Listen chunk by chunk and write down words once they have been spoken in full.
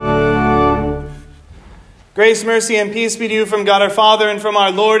Grace, mercy, and peace be to you from God our Father and from our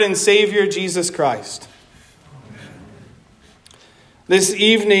Lord and Savior, Jesus Christ. This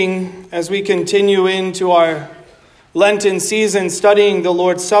evening, as we continue into our Lenten season studying the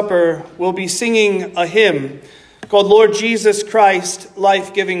Lord's Supper, we'll be singing a hymn called Lord Jesus Christ,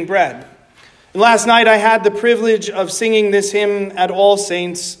 Life-Giving Bread. And last night I had the privilege of singing this hymn at All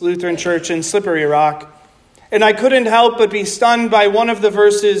Saints Lutheran Church in Slippery Rock, and I couldn't help but be stunned by one of the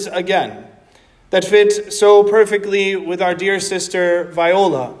verses again that fit so perfectly with our dear sister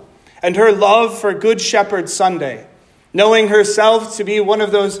Viola and her love for Good Shepherd Sunday, knowing herself to be one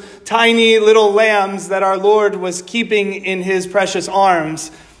of those tiny little lambs that our Lord was keeping in his precious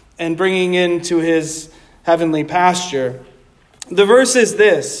arms and bringing into his heavenly pasture. The verse is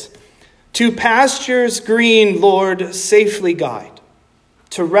this: "To pastures green, Lord, safely guide.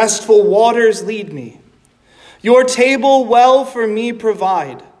 To restful waters lead me. Your table well for me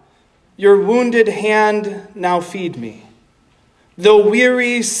provide. Your wounded hand now feed me. Though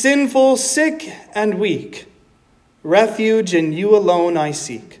weary, sinful, sick, and weak, refuge in you alone I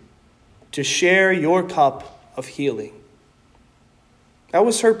seek, to share your cup of healing." That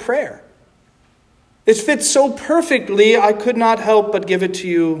was her prayer. It fits so perfectly, I could not help but give it to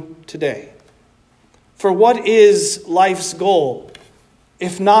you today. For what is life's goal,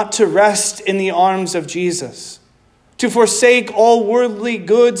 if not to rest in the arms of Jesus, to forsake all worldly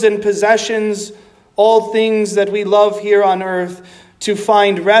goods and possessions, all things that we love here on earth, to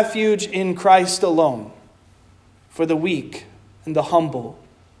find refuge in Christ alone? For the weak and the humble,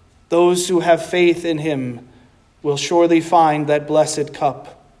 those who have faith in him, will surely find that blessed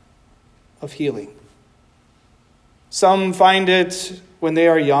cup of healing. Some find it when they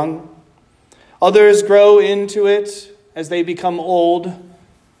are young. Others grow into it as they become old,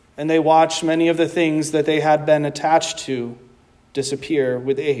 and they watch many of the things that they had been attached to disappear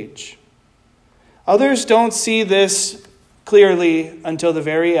with age. Others don't see this clearly until the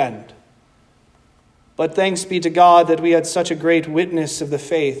very end. But thanks be to God that we had such a great witness of the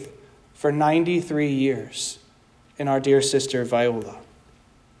faith for 93 years in our dear sister Viola.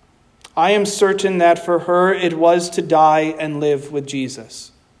 I am certain that for her it was to die and live with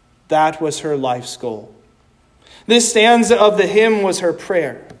Jesus. That was her life's goal. This stanza of the hymn was her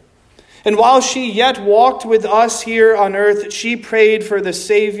prayer. And while she yet walked with us here on earth, she prayed for the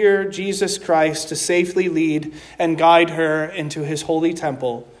Savior, Jesus Christ, to safely lead and guide her into his holy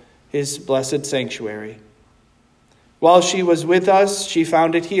temple, his blessed sanctuary. While she was with us, she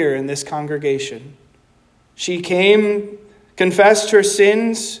found it here in this congregation. She came, confessed her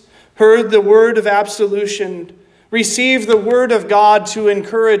sins, heard the word of absolution, received the word of God to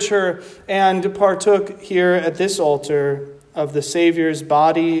encourage her, and partook here at this altar of the Savior's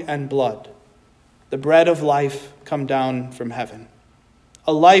body and blood, the bread of life come down from heaven,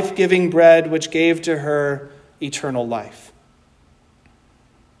 a life-giving bread which gave to her eternal life.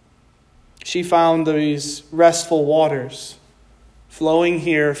 She found these restful waters flowing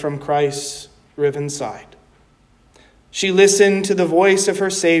here from Christ's riven side. She listened to the voice of her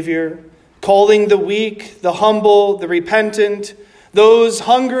Savior, calling the weak, the humble, the repentant, those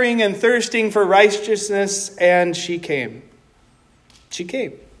hungering and thirsting for righteousness, and she came. She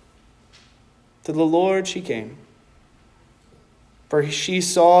came. To the Lord she came. For she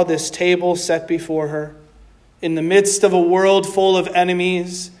saw this table set before her in the midst of a world full of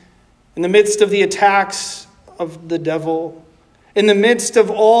enemies, in the midst of the attacks of the devil, in the midst of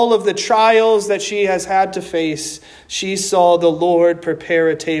all of the trials that she has had to face. She saw the Lord prepare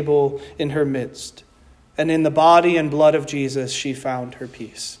a table in her midst. And in the body and blood of Jesus, she found her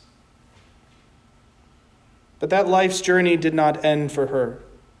peace. But that life's journey did not end for her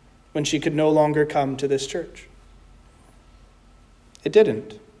when she could no longer come to this church. It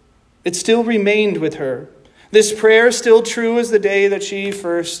didn't. It still remained with her. This prayer still true as the day that she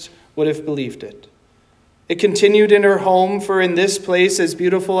first would have believed it. It continued in her home, for in this place, as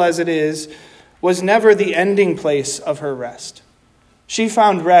beautiful as it is, was never the ending place of her rest. She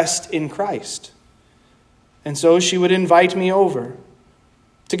found rest in Christ. And so she would invite me over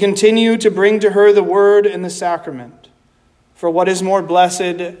to continue to bring to her the word and the sacrament. For what is more blessed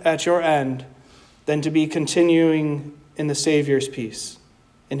at your end than to be continuing in the Savior's peace,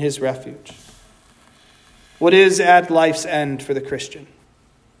 in his refuge? What is at life's end for the Christian?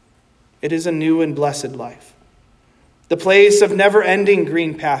 It is a new and blessed life. The place of never-ending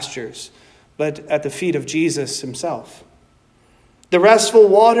green pastures, but at the feet of Jesus himself. The restful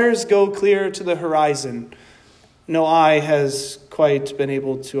waters go clear to the horizon. No eye has quite been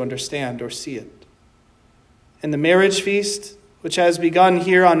able to understand or see it. And the marriage feast, which has begun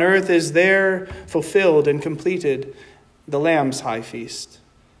here on earth, is there fulfilled and completed, the Lamb's high feast,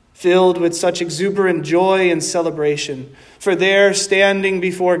 filled with such exuberant joy and celebration. For there, standing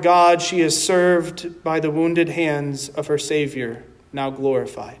before God, she is served by the wounded hands of her Savior, now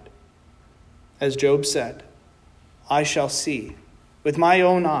glorified. As Job said, I shall see with my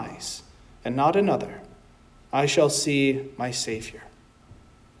own eyes, and not another. I shall see my Savior.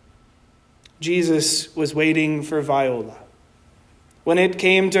 Jesus was waiting for Viola. When it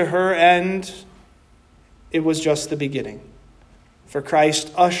came to her end, it was just the beginning. For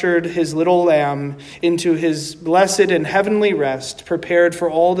Christ ushered his little lamb into his blessed and heavenly rest, prepared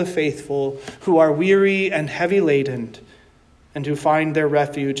for all the faithful who are weary and heavy laden, and who find their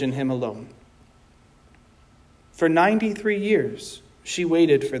refuge in him alone. For 93 years, she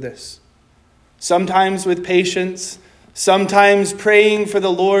waited for this, sometimes with patience, sometimes praying for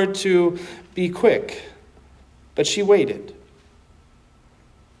the Lord to be quick, but she waited.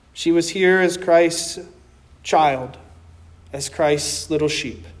 She was here as Christ's child, as Christ's little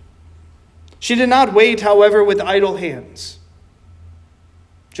sheep. She did not wait, however, with idle hands.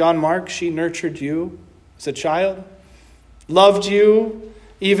 John Mark, she nurtured you as a child, loved you,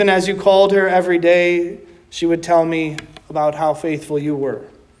 even as you called her every day. She would tell me about how faithful you were.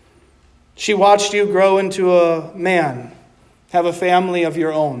 She watched you grow into a man, have a family of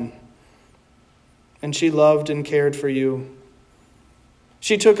your own, and she loved and cared for you.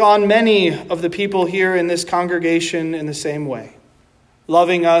 She took on many of the people here in this congregation in the same way,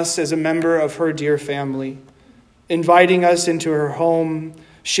 loving us as a member of her dear family, inviting us into her home,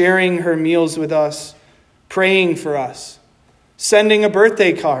 sharing her meals with us, praying for us, sending a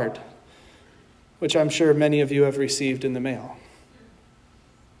birthday card, which I'm sure many of you have received in the mail.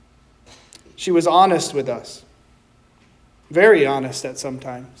 She was honest with us, very honest at some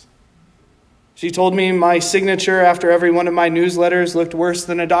times. She told me my signature after every one of my newsletters looked worse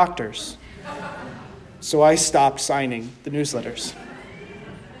than a doctor's. So I stopped signing the newsletters.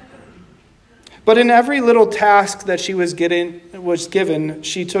 But in every little task that she was given,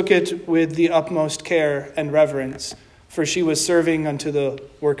 she took it with the utmost care and reverence, for she was serving unto the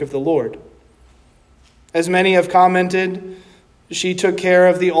work of the Lord. As many have commented, she took care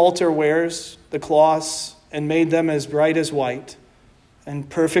of the altar wares, the cloths, and made them as bright as white, and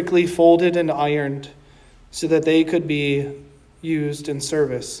perfectly folded and ironed, so that they could be used in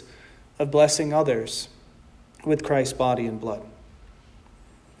service of blessing others with Christ's body and blood.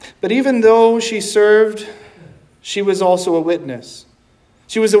 But even though she served, she was also a witness.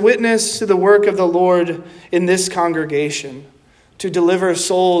 She was a witness to the work of the Lord in this congregation, to deliver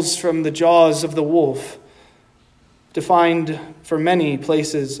souls from the jaws of the wolf, to find for many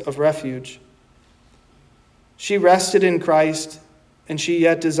places of refuge. She rested in Christ, and she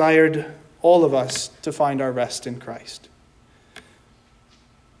yet desired all of us to find our rest in Christ.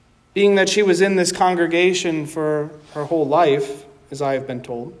 Being that she was in this congregation for her whole life, as I have been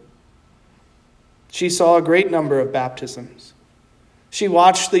told, she saw a great number of baptisms. She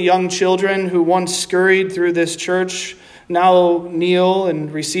watched the young children who once scurried through this church now kneel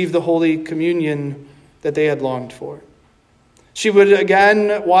and receive the Holy Communion that they had longed for. She would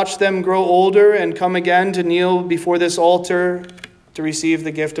again watch them grow older and come again to kneel before this altar to receive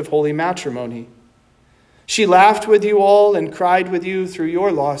the gift of holy matrimony. She laughed with you all and cried with you through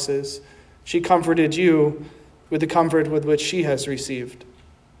your losses. She comforted you with the comfort with which she has received.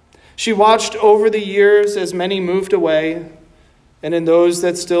 She watched over the years as many moved away, and in those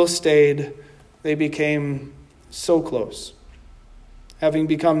that still stayed, they became so close, having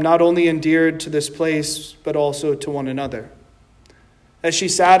become not only endeared to this place, but also to one another. As she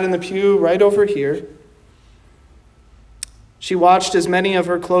sat in the pew right over here, she watched as many of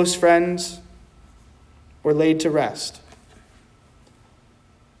her close friends were laid to rest.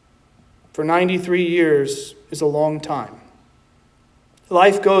 For 93 years is a long time.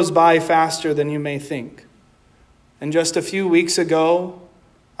 Life goes by faster than you may think. And just a few weeks ago,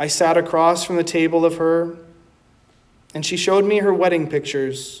 I sat across from the table of her, and she showed me her wedding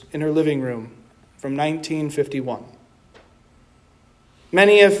pictures in her living room from 1951.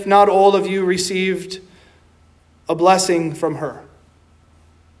 Many, if not all of you, received a blessing from her.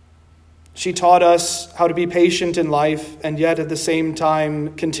 She taught us how to be patient in life and yet at the same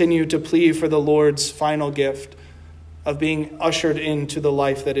time continue to plead for the Lord's final gift of being ushered into the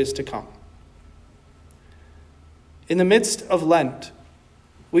life that is to come. In the midst of Lent,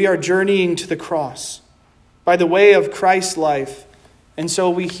 we are journeying to the cross by the way of Christ's life, and so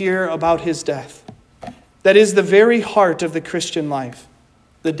we hear about his death. That is the very heart of the Christian life,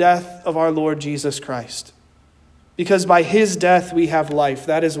 the death of our Lord Jesus Christ. Because by his death we have life.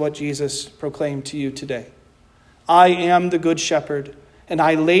 That is what Jesus proclaimed to you today. I am the good shepherd, and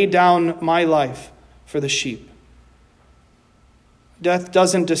I lay down my life for the sheep. Death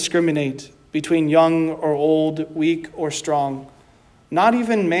doesn't discriminate between young or old, weak or strong, not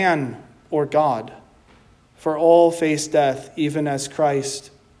even man or God. For all face death, even as Christ,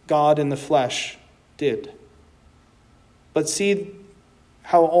 God in the flesh, did. But see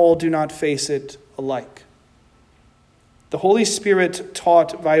how all do not face it alike. The Holy Spirit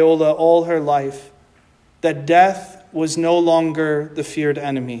taught Viola all her life that death was no longer the feared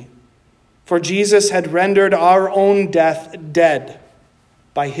enemy, for Jesus had rendered our own death dead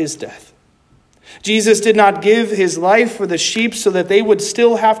by his death. Jesus did not give his life for the sheep so that they would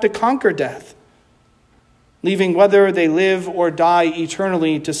still have to conquer death, leaving whether they live or die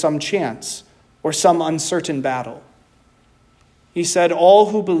eternally to some chance or some uncertain battle. He said, "All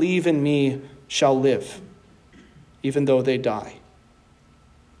who believe in me shall live, even though they die."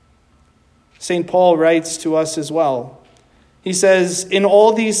 St. Paul writes to us as well. He says, "In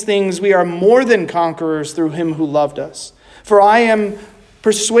all these things we are more than conquerors through him who loved us. For I am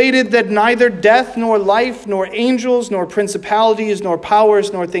persuaded that neither death nor life, nor angels, nor principalities, nor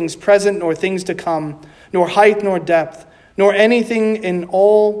powers, nor things present, nor things to come, nor height, nor depth, nor anything in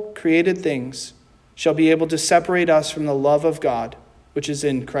all created things shall be able to separate us from the love of God, which is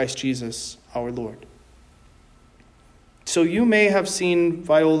in Christ Jesus our Lord." So you may have seen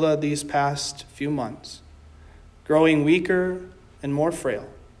Viola these past few months, growing weaker and more frail,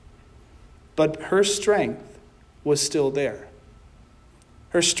 but her strength was still there.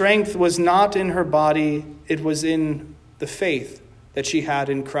 Her strength was not in her body, it was in the faith that she had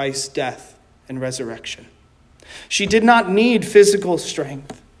in Christ's death and resurrection. She did not need physical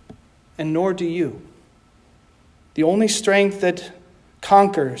strength, and nor do you. The only strength that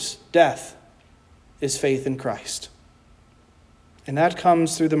conquers death is faith in Christ. And that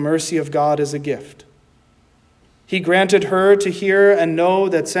comes through the mercy of God as a gift. He granted her to hear and know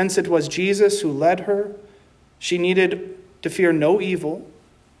that since it was Jesus who led her, she needed to fear no evil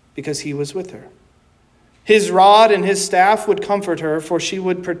because he was with her. His rod and his staff would comfort her, for she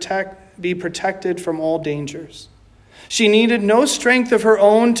would be protected from all dangers. She needed no strength of her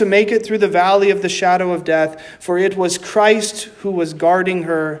own to make it through the valley of the shadow of death, for it was Christ who was guarding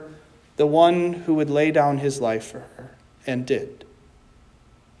her, the one who would lay down his life for her, and did.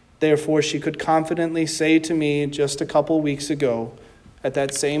 Therefore, she could confidently say to me just a couple weeks ago at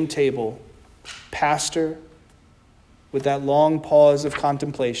that same table, "Pastor," with that long pause of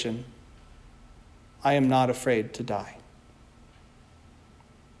contemplation, "I am not afraid to die."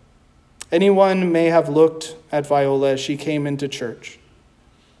 Anyone may have looked at Viola as she came into church,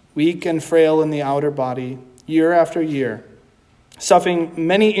 weak and frail in the outer body, year after year, suffering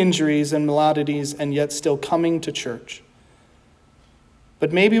many injuries and maladies, and yet still coming to church.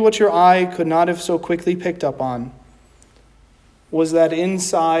 But maybe what your eye could not have so quickly picked up on was that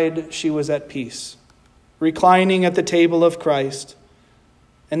inside she was at peace, reclining at the table of Christ,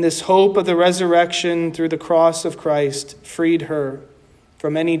 and this hope of the resurrection through the cross of Christ freed her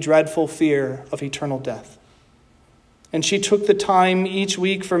from any dreadful fear of eternal death. And she took the time each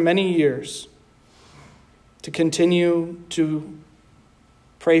week for many years to continue to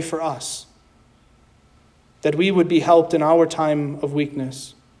pray for us, that we would be helped in our time of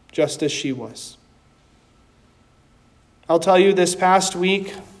weakness, just as she was. I'll tell you, this past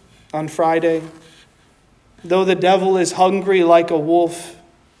week, on Friday, though the devil is hungry like a wolf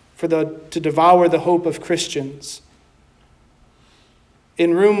to devour the hope of Christians,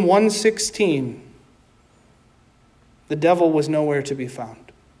 in room 116, the devil was nowhere to be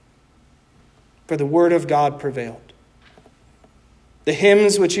found, for the word of God prevailed. The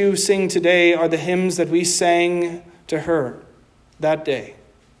hymns which you sing today are the hymns that we sang to her that day.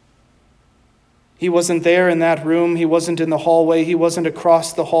 He wasn't there in that room. He wasn't in the hallway. He wasn't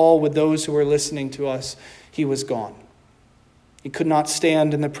across the hall with those who were listening to us. He was gone. He could not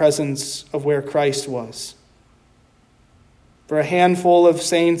stand in the presence of where Christ was. For a handful of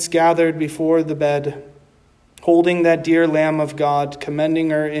saints gathered before the bed, holding that dear Lamb of God,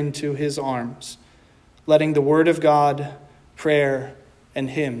 commending her into his arms, letting the word of God, prayer,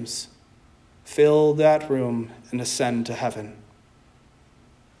 and hymns fill that room and ascend to heaven.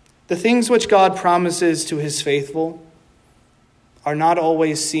 The things which God promises to his faithful are not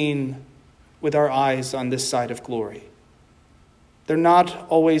always seen with our eyes on this side of glory. They're not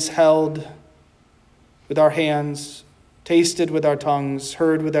always held with our hands, tasted with our tongues,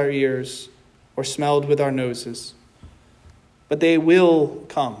 heard with our ears, or smelled with our noses. But they will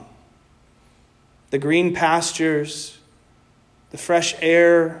come. The green pastures, the fresh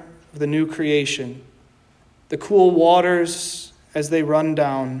air of the new creation, the cool waters as they run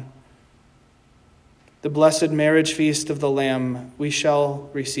down, the blessed marriage feast of the Lamb, we shall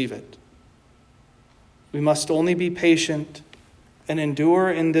receive it. We must only be patient and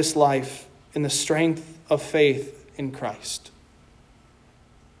endure in this life in the strength of faith in Christ.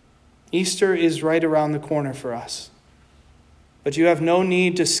 Easter is right around the corner for us, but you have no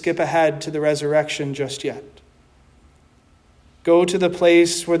need to skip ahead to the resurrection just yet. Go to the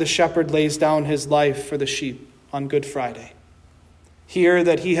place where the shepherd lays down his life for the sheep on Good Friday. Hear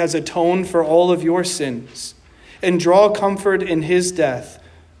that he has atoned for all of your sins, and draw comfort in his death,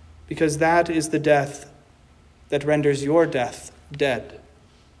 because that is the death that renders your death dead.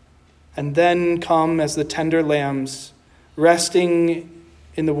 And then come as the tender lambs, resting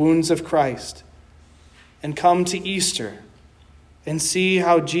in the wounds of Christ, and come to Easter and see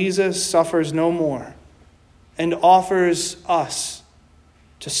how Jesus suffers no more and offers us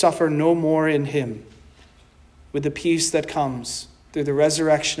to suffer no more in him, with the peace that comes through the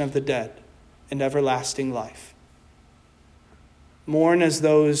resurrection of the dead and everlasting life. Mourn as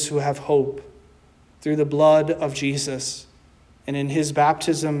those who have hope through the blood of Jesus, and in his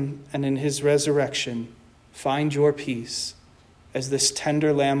baptism and in his resurrection, find your peace as this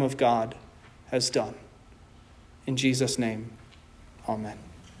tender Lamb of God has done. In Jesus' name, amen.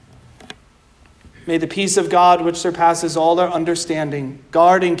 May the peace of God, which surpasses all our understanding,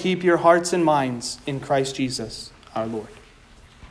 guard and keep your hearts and minds in Christ Jesus, our Lord.